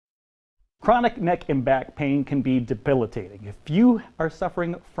Chronic neck and back pain can be debilitating. If you are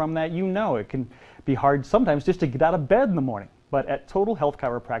suffering from that, you know it can be hard sometimes just to get out of bed in the morning. But at Total Health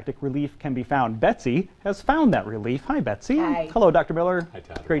Chiropractic, relief can be found. Betsy has found that relief. Hi, Betsy. Hi. Hello, Dr. Miller. Hi,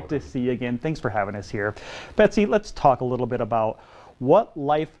 Todd. Great to see you again. Thanks for having us here. Betsy, let's talk a little bit about what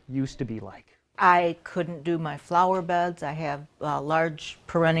life used to be like. I couldn't do my flower beds. I have large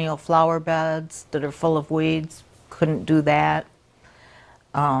perennial flower beds that are full of weeds. Couldn't do that.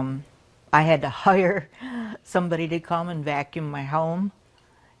 I had to hire somebody to come and vacuum my home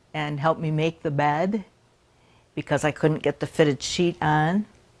and help me make the bed because I couldn't get the fitted sheet on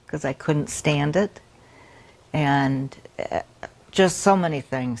because I couldn't stand it. And just so many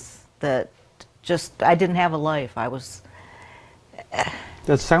things that just, I didn't have a life. I was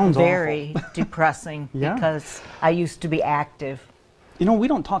That sounds very awful. depressing Yeah. because I used to be active. You know, we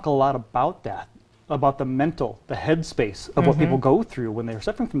don't talk a lot about that, about the mental, the headspace of what people go through when they're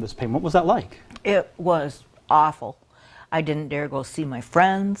suffering from this pain. What was that like? It was awful. I didn't dare go see my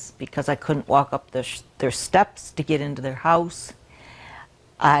friends because I couldn't walk up their steps to get into their house.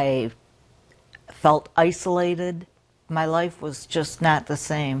 I felt isolated. My life was just not the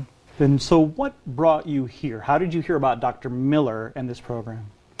same. And so what brought you here? How did you hear about Dr. Miller and this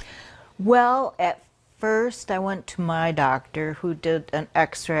program? Well, at first I went to my doctor who did an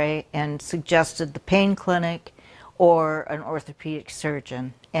x-ray and suggested the pain clinic or an orthopedic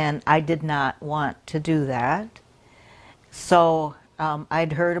surgeon, and I did not want to do that. So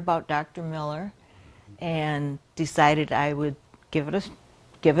I'd heard about Dr. Miller and decided I would give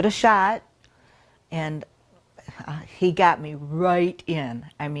it a shot, and he got me right in.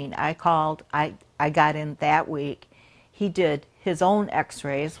 I mean, I got in that week. He did his own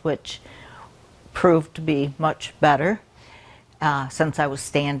x-rays, which proved to be much better since I was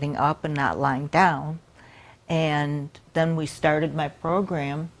standing up and not lying down. And then we started my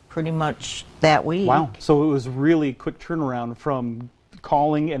program pretty much that week. Wow. So it was really quick turnaround from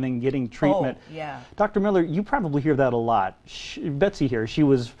calling and then getting treatment. Oh, yeah. Dr. Miller, you probably hear that a lot. Betsy here, she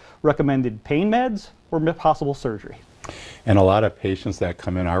was recommended pain meds or possible surgery. And a lot of patients that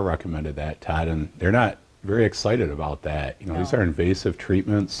come in are recommended that, Todd, and they're not very excited about that. You know, these are invasive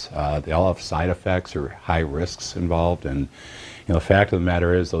treatments. They all have side effects or high risks involved, and you know, the fact of the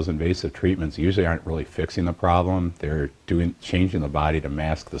matter is those invasive treatments usually aren't really fixing the problem. They're changing the body to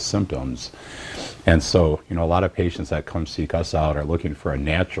mask the symptoms. And so, you know, a lot of patients that come seek us out are looking for a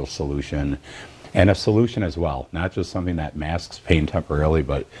natural solution, and a solution as well, not just something that masks pain temporarily,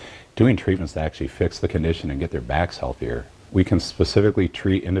 but doing treatments that actually fix the condition and get their backs healthier. We can specifically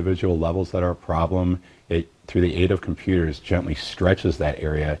treat individual levels that are a problem. It, through the aid of computers, gently stretches that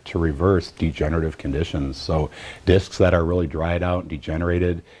area to reverse degenerative conditions. So discs that are really dried out and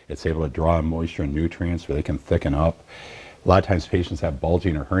degenerated, it's able to draw in moisture and nutrients where they can thicken up. A lot of times patients have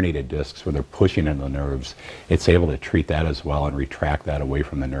bulging or herniated discs where they're pushing into the nerves. It's able to treat that as well and retract that away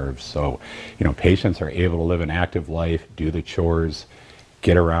from the nerves. So, you know, patients are able to live an active life, do the chores,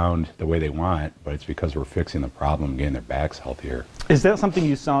 get around the way they want, but it's because we're fixing the problem, getting their backs healthier. Is that something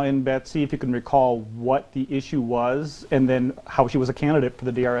you saw in Betsy, if you can recall what the issue was and then how she was a candidate for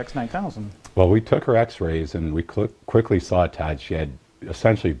the DRX 9000? Well, we took her x-rays and we quickly saw, Todd, she had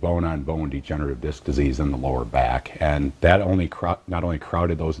essentially bone-on-bone degenerative disc disease in the lower back, and that not only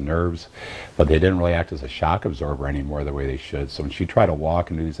crowded those nerves, but they didn't really act as a shock absorber anymore the way they should. So when she tried to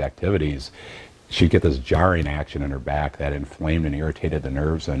walk and do these activities, she'd get this jarring action in her back that inflamed and irritated the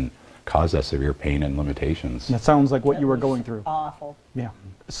nerves and caused that severe pain and limitations. That sounds like what you were going through. Awful. Yeah.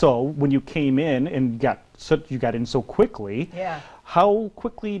 So when you came in and you got in so quickly, Yeah. how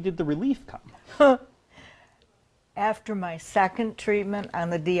quickly did the relief come? After my second treatment on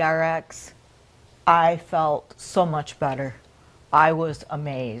the DRX, I felt so much better. I was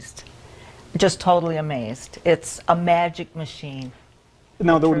amazed. Just totally amazed. It's a magic machine.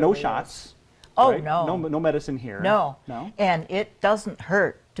 Now, there were no truly is. shots. Oh, right? no. No medicine here. No. No? And it doesn't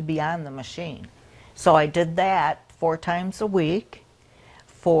hurt to be on the machine. So I did that 4 times a week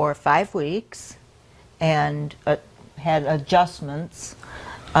for 5 weeks and had adjustments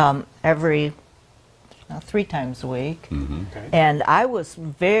every 3 times a week. Mm-hmm. Okay. And I was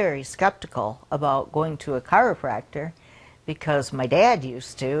very skeptical about going to a chiropractor because my dad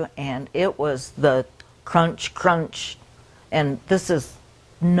used to, and it was the crunch, crunch, and this is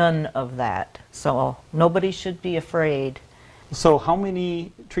none of that. So nobody should be afraid. So how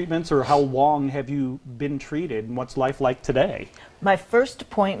many treatments or how long have you been treated, and what's life like today? My first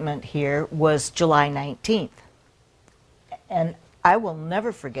appointment here was July 19th. And I will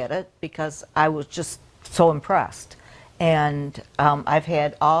never forget it because I was just so impressed. And I've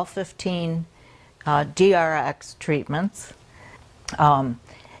had all 15 DRX treatments.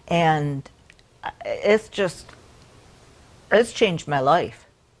 And it's changed my life.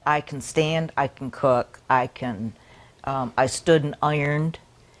 I can stand, I can cook, I stood and ironed,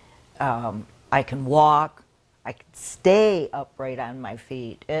 I can walk, I can stay upright on my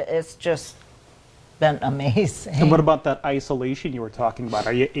feet. It's just been amazing. And what about that isolation you were talking about?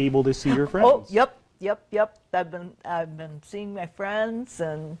 Are you able to see your friends? Oh, yep. I've been seeing my friends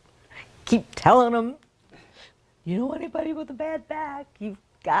and keep telling them, you know anybody with a bad back, you've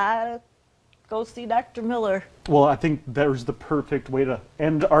got to go see Dr. Miller. Well, I think there's the perfect way to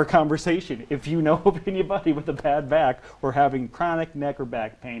end our conversation. If you know of anybody with a bad back or having chronic neck or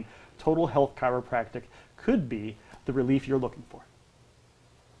back pain, Total Health Chiropractic could be the relief you're looking for.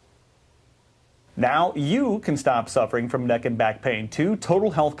 Now you can stop suffering from neck and back pain too. Total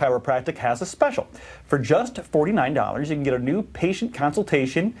Health Chiropractic has a special. For just $49, you can get a new patient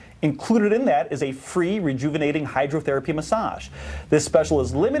consultation. Included in that is a free rejuvenating hydrotherapy massage. This special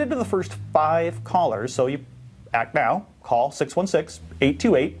is limited to the first 5 callers, so you act now. Call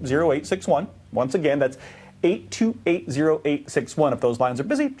 616-828-0861. Once again, that's 828-0861. If those lines are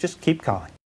busy, just keep calling.